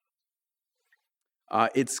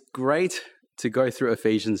It's great to go through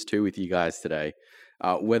Ephesians 2 with you guys today.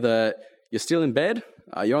 Whether you're still in bed,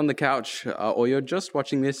 you're on the couch, or you're just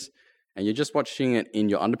watching this and you're just watching it in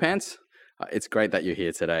your underpants, it's great that you're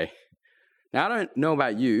here today. Now, I don't know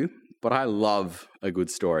about you, but I love a good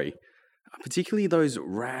story, particularly those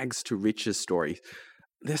rags to riches stories.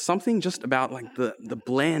 There's something just about like the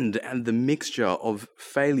blend and the mixture of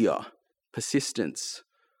failure, persistence,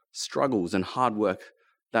 struggles, and hard work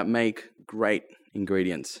that make great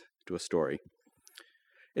ingredients to a story.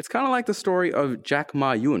 It's kind of like the story of Jack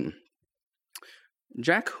Ma Yun.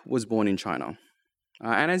 Jack was born in China,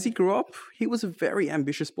 and as he grew up, he was a very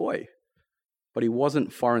ambitious boy, but he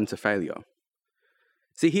wasn't foreign to failure.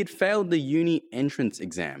 See, he'd failed the uni entrance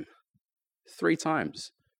exam 3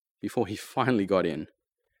 times before he finally got in.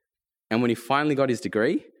 And when he finally got his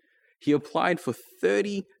degree, he applied for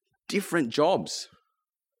 30 different jobs.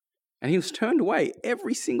 And he was turned away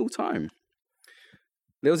every single time.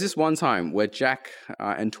 There was this one time where Jack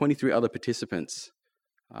and 23 other participants,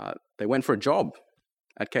 they went for a job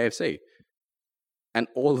at KFC. And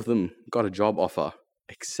all of them got a job offer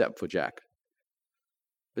except for Jack.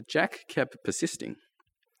 But Jack kept persisting.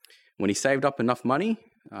 When he saved up enough money,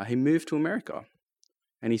 he moved to America.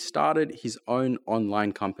 And he started his own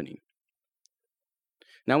online company.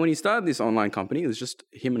 Now, when he started this online company, it was just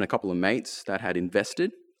him and a couple of mates that had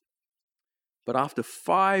invested. But after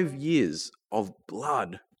 5 years of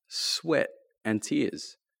blood, sweat, and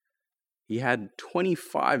tears, he had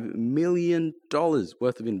 $25 million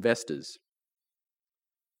worth of investors.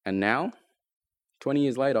 And now, 20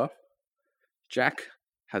 years later, Jack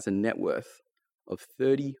has a net worth of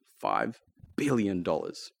 $35 billion.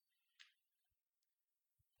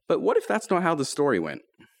 But what if that's not how the story went?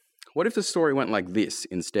 What if the story went like this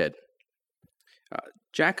instead?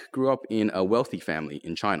 Jack grew up in a wealthy family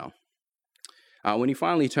in China. When he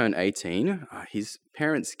finally turned 18, his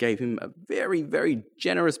parents gave him a very, very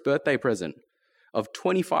generous birthday present of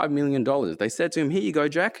 $25 million. They said to him, "Here you go,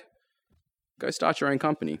 Jack. Go start your own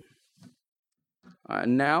company."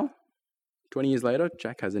 And now, 20 years later,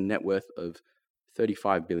 Jack has a net worth of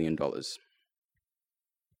 $35 billion.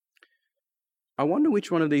 I wonder which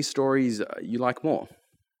one of these stories you like more.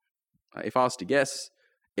 If I was to guess,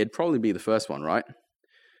 it'd probably be the first one, right?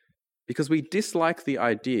 Because we dislike the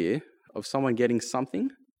idea of someone getting something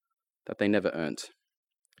that they never earned.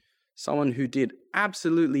 Someone who did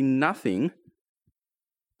absolutely nothing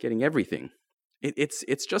getting everything.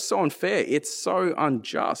 It's just so unfair. It's so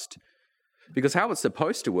unjust. Because how it's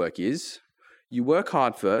supposed to work is you work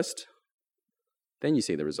hard first, then you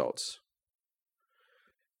see the results.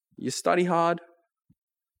 You study hard,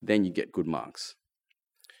 then you get good marks.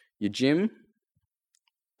 You gym,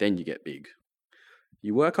 then you get big.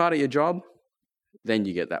 You work hard at your job, then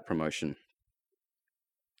you get that promotion.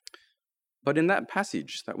 But in that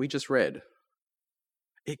passage that we just read,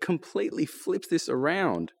 it completely flips this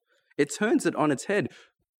around. It turns it on its head.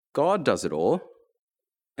 God does it all,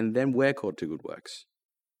 and then we're called to good works.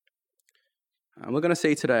 And we're going to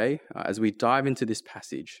see today, as we dive into this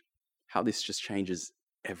passage, how this just changes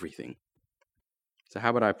everything. So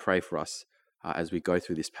how about I pray for us as we go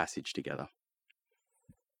through this passage together?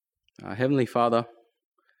 Heavenly Father,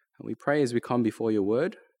 we pray as we come before your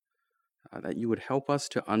word that you would help us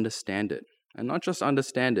to understand it, and not just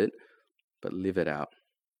understand it, but live it out.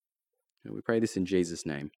 And we pray this in Jesus'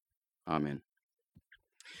 name. Amen.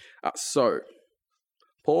 So,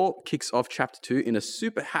 Paul kicks off chapter 2 in a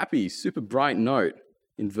super happy, super bright note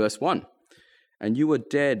in verse 1. "And you were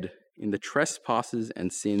dead in the trespasses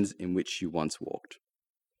and sins in which you once walked."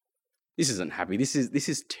 This isn't happy. This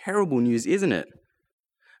is terrible news, isn't it?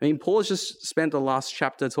 I mean, Paul's just spent the last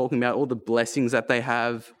chapter talking about all the blessings that they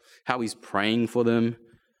have, how he's praying for them.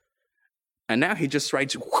 And now he just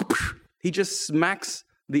smacks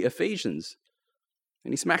the Ephesians.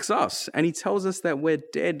 And he smacks us. And he tells us that we're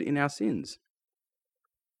dead in our sins.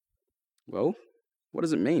 Well, what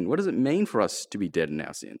does it mean? What does it mean for us to be dead in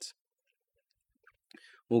our sins?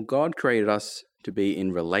 Well, God created us to be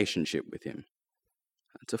in relationship with him,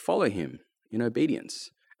 to follow him in obedience,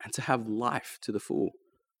 and to have life to the full.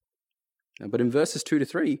 But in verses 2 to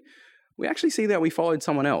 3, we actually see that we followed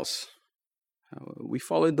someone else. We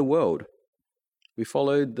followed the world. We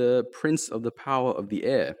followed the prince of the power of the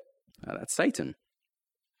air. That's Satan.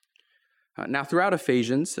 Now, throughout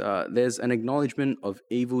Ephesians, there's an acknowledgement of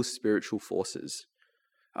evil spiritual forces,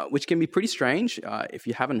 which can be pretty strange if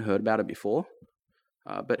you haven't heard about it before.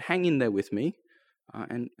 But hang in there with me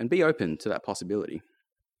and be open to that possibility.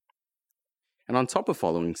 And on top of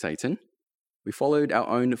following Satan, we followed our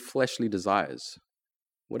own fleshly desires,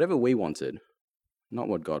 whatever we wanted, not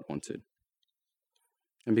what God wanted.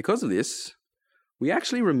 And because of this, we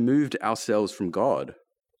actually removed ourselves from God,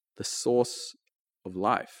 the source of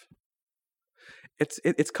life.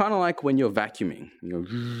 It's kind of like when you're vacuuming,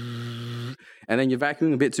 and then you're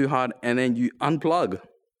vacuuming a bit too hard, and then you unplug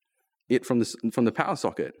it from the power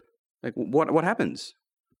socket. Like what happens?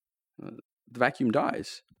 The vacuum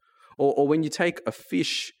dies. Or when you take a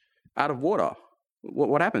fish out of water,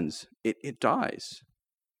 what happens? It dies.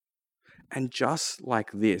 And just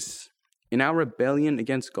like this, in our rebellion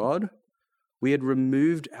against God, we had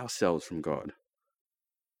removed ourselves from God,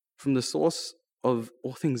 from the source of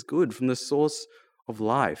all things good, from the source of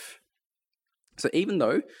life. So even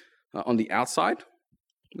though on the outside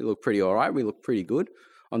we look pretty all right, we look pretty good,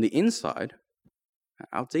 on the inside,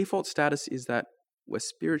 our default status is that we're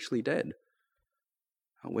spiritually dead.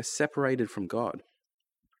 We're separated from God,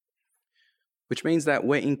 which means that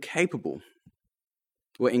we're incapable.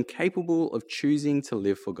 We're incapable of choosing to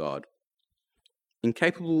live for God,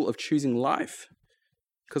 incapable of choosing life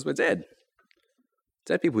because we're dead.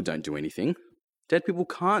 Dead people don't do anything. Dead people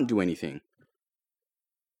can't do anything.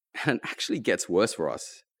 And it actually gets worse for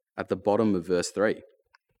us at the bottom of verse 3.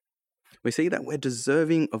 We see that we're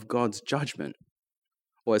deserving of God's judgment,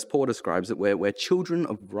 or as Paul describes it, we're children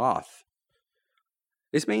of wrath.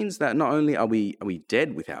 This means that not only are we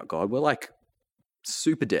dead without God, we're like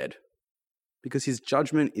super dead, because his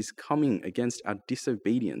judgment is coming against our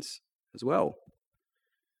disobedience as well.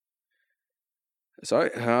 So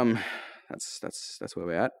that's where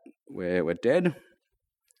we're at. We're dead,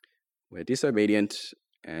 we're disobedient,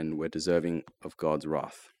 and we're deserving of God's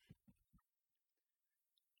wrath.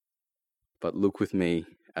 But look with me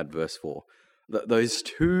at verse 4. Those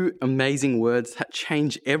two amazing words that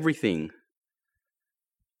change everything.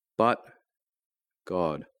 But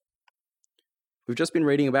God. We've just been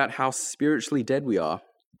reading about how spiritually dead we are,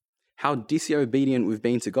 how disobedient we've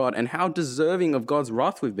been to God, and how deserving of God's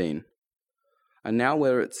wrath we've been. And now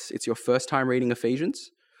whether it's your first time reading Ephesians,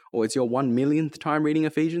 or it's your 1,000,000th time reading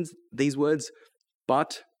Ephesians, these words,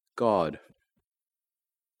 but God,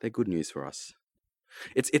 they're good news for us.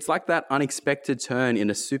 It's like that unexpected turn in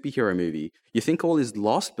a superhero movie. You think all is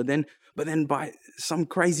lost, but then by some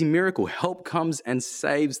crazy miracle, help comes and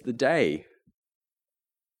saves the day.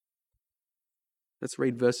 Let's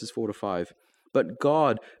read verses 4 to 5. But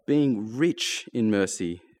God, being rich in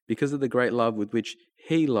mercy, because of the great love with which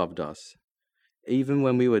he loved us, even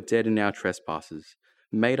when we were dead in our trespasses,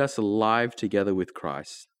 made us alive together with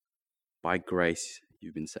Christ. By grace,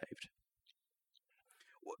 you've been saved.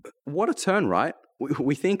 What a turn, right?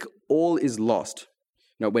 We think all is lost.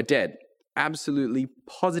 No, we're dead. Absolutely,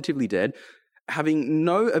 positively dead, having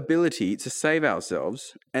no ability to save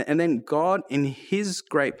ourselves. And then God, in his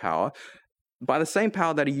great power, by the same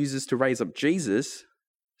power that he uses to raise up Jesus,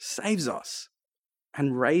 saves us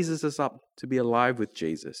and raises us up to be alive with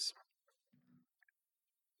Jesus.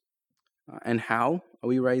 And how are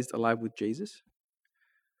we raised alive with Jesus?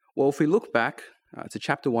 Well, if we look back to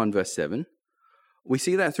chapter 1, verse 7, we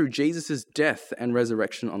see that through Jesus' death and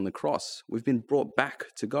resurrection on the cross, we've been brought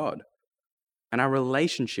back to God, and our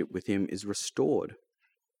relationship with him is restored.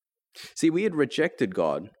 See, we had rejected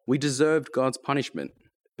God. We deserved God's punishment,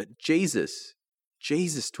 but Jesus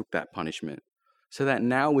took that punishment so that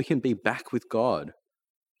now we can be back with God,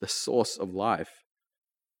 the source of life.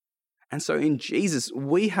 And so in Jesus,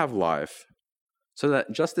 we have life, so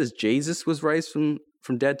that just as Jesus was raised from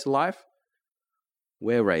dead to life,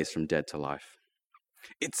 we're raised from dead to life.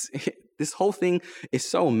 This whole thing is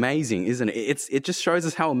so amazing, isn't it? It just shows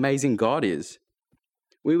us how amazing God is.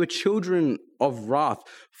 We were children of wrath,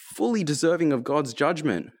 fully deserving of God's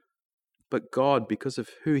judgment. But God, because of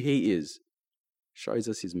who he is, shows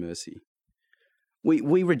us his mercy.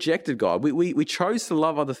 We rejected God. We chose to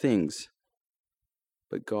love other things.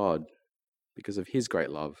 But God, because of his great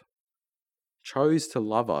love, chose to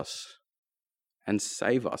love us and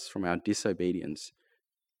save us from our disobedience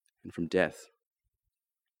and from death.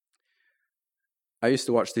 I used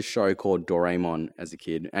to watch this show called Doraemon as a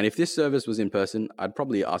kid, and if this service was in person, I'd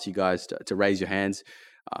probably ask you guys to raise your hands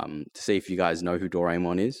to see if you guys know who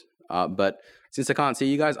Doraemon is. But since I can't see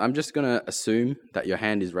you guys, I'm just going to assume that your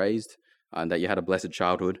hand is raised and that you had a blessed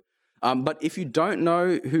childhood. But if you don't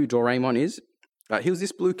know who Doraemon is, he was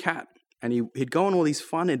this blue cat, and he'd go on all these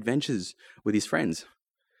fun adventures with his friends.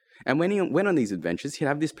 And when he went on these adventures, he'd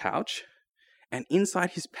have this pouch, and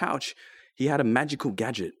inside his pouch, he had a magical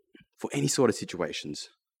gadget for any sort of situations.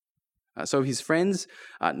 So if his friends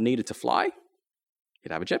needed to fly,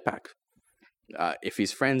 he'd have a jetpack. If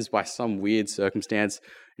his friends, by some weird circumstance,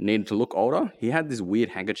 needed to look older, he had this weird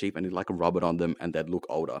handkerchief and he'd like rub it on them and they'd look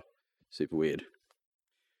older. Super weird.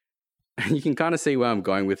 And you can kind of see where I'm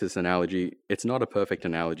going with this analogy. It's not a perfect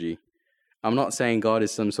analogy. I'm not saying God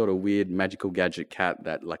is some sort of weird magical gadget cat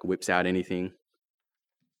that like whips out anything.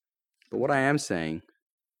 But what I am saying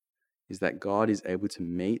is that God is able to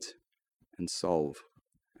meet and solve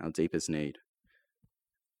our deepest need.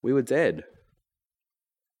 We were dead.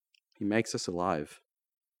 He makes us alive.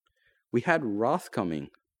 We had wrath coming.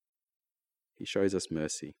 He shows us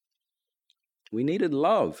mercy. We needed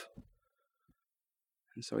love.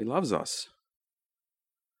 And so he loves us.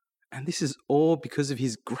 And this is all because of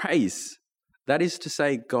his grace. That is to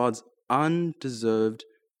say, God's undeserved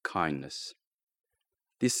kindness.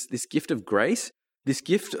 This gift of grace, this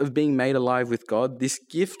gift of being made alive with God, this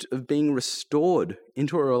gift of being restored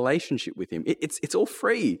into a relationship with him, it's all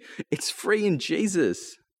free. It's free in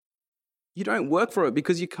Jesus. You don't work for it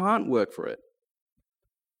because you can't work for it.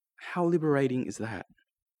 How liberating is that?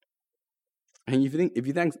 And if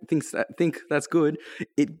you think that's good,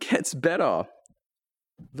 it gets better.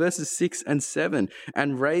 Verses 6 and 7,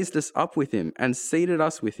 and raised us up with him and seated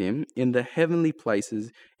us with him in the heavenly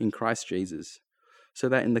places in Christ Jesus, so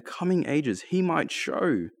that in the coming ages he might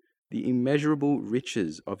show the immeasurable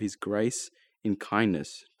riches of his grace in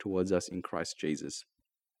kindness towards us in Christ Jesus.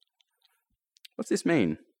 What's this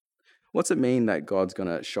mean? What's it mean that God's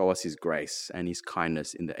going to show us his grace and his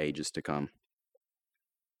kindness in the ages to come?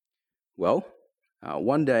 Well,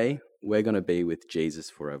 one day we're going to be with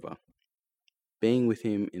Jesus forever, being with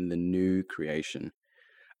him in the new creation.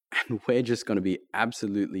 And we're just going to be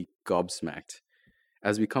absolutely gobsmacked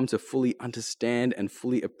as we come to fully understand and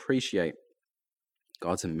fully appreciate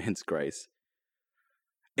God's immense grace.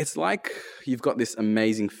 It's like you've got this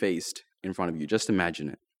amazing feast in front of you. Just imagine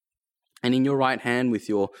it. And in your right hand with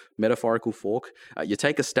your metaphorical fork, you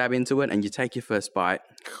take a stab into it and you take your first bite.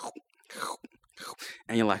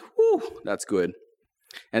 And you're like, whoo, that's good.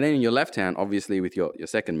 And then in your left hand, obviously with your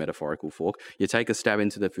second metaphorical fork, you take a stab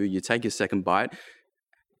into the food, you take your second bite,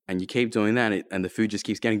 and you keep doing that, and the food just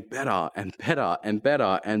keeps getting better and better and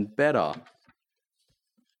better and better.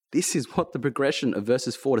 This is what the progression of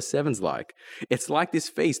verses 4 to 7 is like. It's like this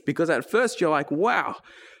feast, because at first you're like, wow,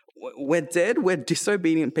 we're dead, we're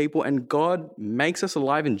disobedient people, and God makes us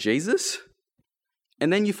alive in Jesus.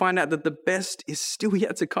 And then you find out that the best is still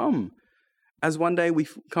yet to come, as one day we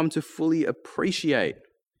come to fully appreciate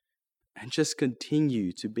and just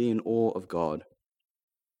continue to be in awe of God.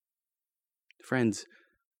 Friends,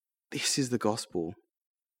 this is the gospel.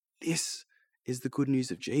 This is the good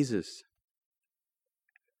news of Jesus.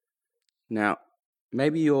 Now,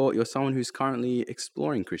 maybe you're someone who's currently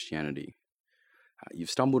exploring Christianity.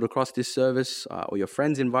 You've stumbled across this service, or your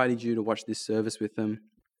friends invited you to watch this service with them.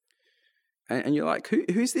 And you're like,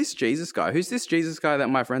 who's this Jesus guy? Who's this Jesus guy that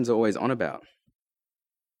my friends are always on about?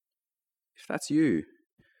 If that's you,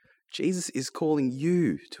 Jesus is calling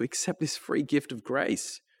you to accept this free gift of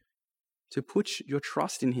grace, to put your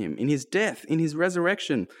trust in him, in his death, in his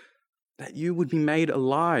resurrection, that you would be made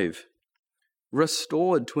alive,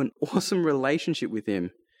 restored to an awesome relationship with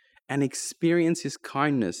him, and experience his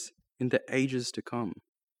kindness in the ages to come.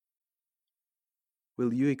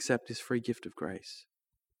 Will you accept this free gift of grace?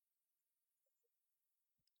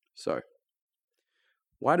 So,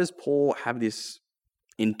 why does Paul have this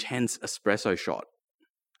intense espresso shot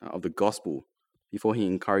of the gospel before he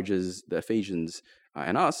encourages the Ephesians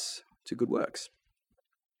and us to good works?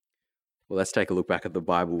 Well, let's take a look back at the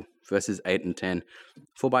Bible, verses 8 and 10.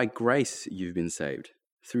 For by grace you've been saved,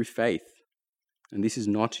 through faith, and this is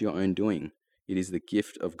not your own doing. It is the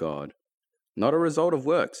gift of God, not a result of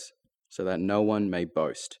works, so that no one may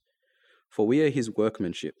boast. For we are his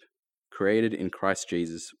workmanship, created in Christ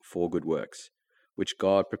Jesus for good works, which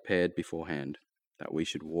God prepared beforehand, that we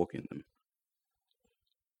should walk in them.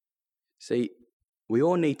 See, we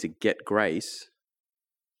all need to get grace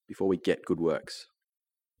before we get good works.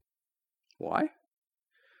 Why?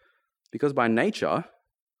 Because by nature,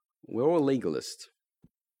 we're all legalists.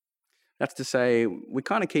 That's to say, we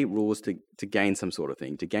kind of keep rules to gain some sort of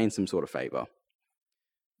thing, to gain some sort of favor.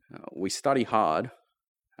 We study hard,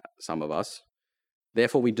 some of us,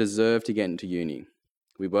 therefore we deserve to get into uni.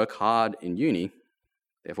 We work hard in uni,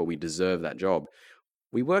 therefore we deserve that job.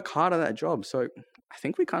 We work hard at that job, so I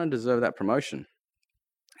think we kind of deserve that promotion.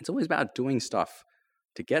 It's always about doing stuff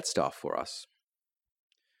to get stuff for us.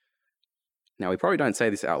 Now, we probably don't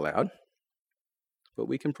say this out loud, but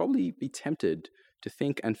we can probably be tempted to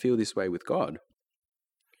think and feel this way with God.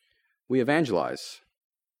 We evangelize.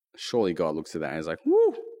 Surely God looks at that and is like,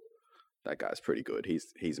 whoo, that guy's pretty good.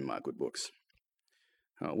 He's in my good books.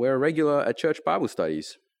 We're a regular at church Bible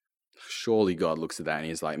studies. Surely God looks at that and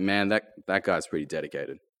he's like, man, that guy's pretty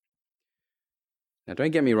dedicated. Now,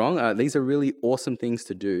 don't get me wrong. These are really awesome things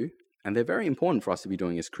to do, and they're very important for us to be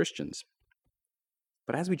doing as Christians.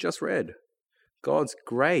 But as we just read, God's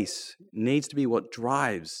grace needs to be what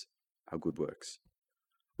drives our good works.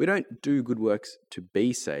 We don't do good works to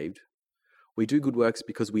be saved. We do good works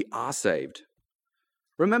because we are saved.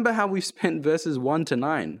 Remember how we've spent verses 1 to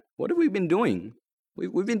 9. What have we been doing?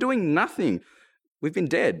 We've been doing nothing. We've been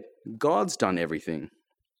dead. God's done everything.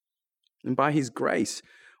 And by his grace,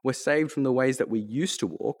 we're saved from the ways that we used to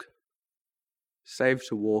walk, saved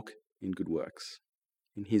to walk in good works,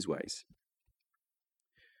 in his ways.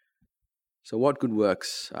 So what good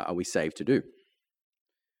works are we saved to do?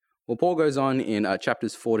 Well, Paul goes on in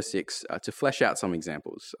chapters 4 to 6 to flesh out some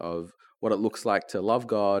examples of what it looks like to love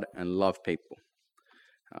God and love people.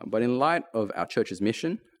 But in light of our church's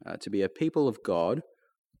mission to be a people of God,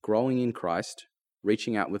 growing in Christ,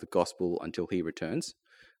 reaching out with the gospel until he returns,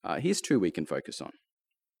 here's 2 we can focus on.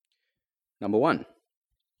 Number 1,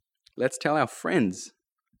 let's tell our friends,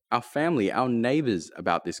 our family, our neighbors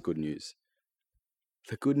about this good news.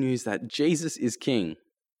 The good news that Jesus is King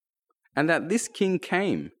and that this King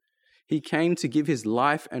came. He came to give his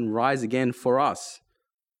life and rise again for us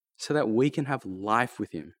so that we can have life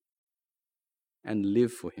with him and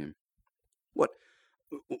live for him.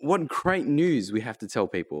 What great news we have to tell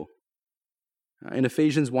people. In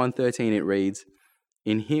Ephesians 1:13 it reads,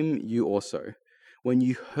 "In him you also, when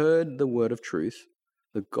you heard the word of truth,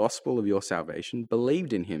 the gospel of your salvation,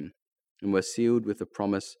 believed in him and were sealed with the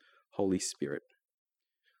promised Holy Spirit."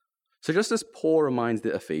 So just as Paul reminds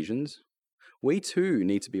the Ephesians, we too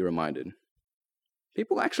need to be reminded.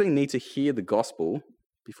 People actually need to hear the gospel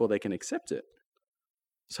before they can accept it.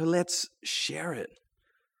 So let's share it.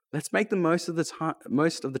 Let's make the most of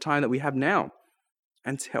the time that we have now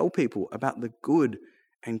and tell people about the good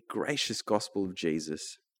and gracious gospel of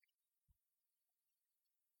Jesus.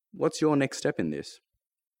 What's your next step in this?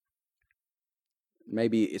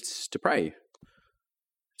 Maybe it's to pray.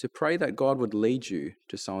 To pray that God would lead you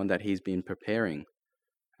to someone that he's been preparing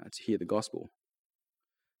to hear the gospel.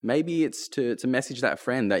 Maybe it's to message that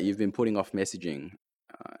friend that you've been putting off messaging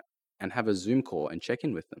and have a Zoom call and check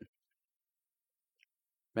in with them.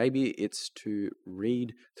 Maybe it's to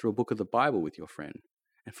read through a book of the Bible with your friend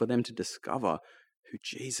and for them to discover who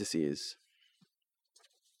Jesus is.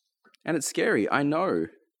 And it's scary, I know.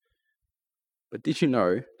 But did you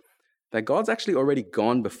know that God's actually already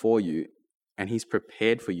gone before you and he's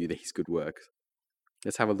prepared for you these good works?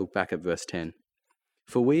 Let's have a look back at verse 10.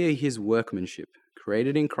 "For we are his workmanship,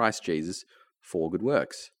 created in Christ Jesus for good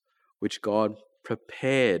works, which God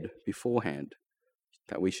prepared beforehand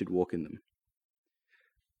that we should walk in them."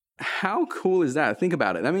 How cool is that? Think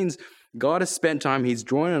about it. That means God has spent time, he's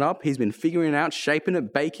drawn it up, he's been figuring it out, shaping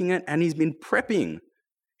it, baking it, and he's been prepping.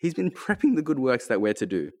 He's been prepping the good works that we're to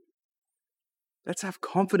do. Let's have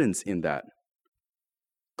confidence in that.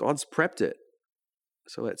 God's prepped it,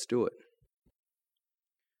 so let's do it.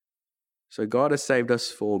 So God has saved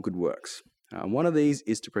us for good works. One of these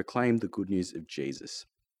is to proclaim the good news of Jesus.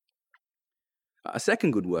 A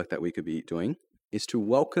second good work that we could be doing is to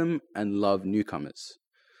welcome and love newcomers,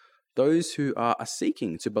 those who are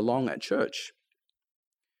seeking to belong at church.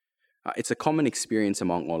 It's a common experience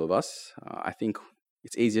among all of us. I think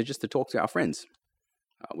it's easier just to talk to our friends.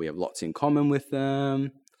 We have lots in common with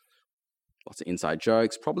them, lots of inside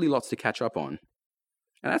jokes, probably lots to catch up on.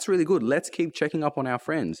 And that's really good. Let's keep checking up on our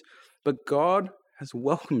friends. But God has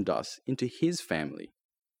welcomed us into his family.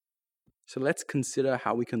 So let's consider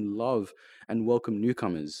how we can love and welcome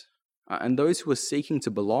newcomers and those who are seeking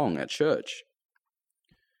to belong at church.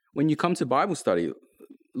 When you come to Bible study,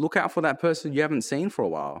 look out for that person you haven't seen for a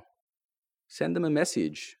while. Send them a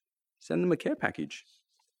message. Send them a care package.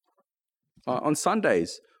 On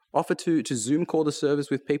Sundays, offer to Zoom call the service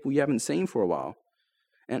with people you haven't seen for a while.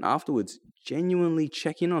 And afterwards, genuinely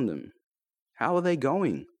check in on them. How are they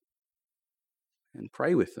going? And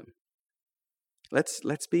pray with them.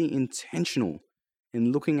 Let's be intentional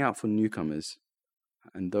in looking out for newcomers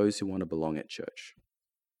and those who want to belong at church.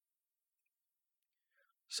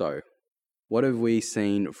 So, what have we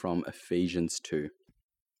seen from Ephesians 2?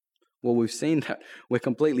 Well, we've seen that we're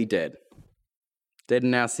completely dead. Dead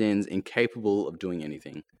in our sins, incapable of doing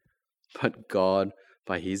anything. But God,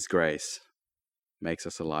 by his grace, makes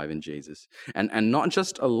us alive in Jesus. And not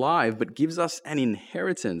just alive, but gives us an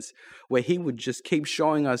inheritance where he would just keep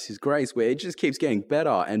showing us his grace, where it just keeps getting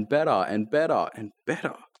better and better and better and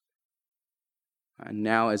better. And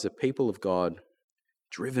now, as a people of God,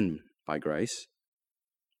 driven by grace,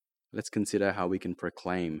 let's consider how we can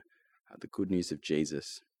proclaim the good news of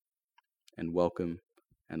Jesus and welcome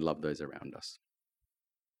and love those around us.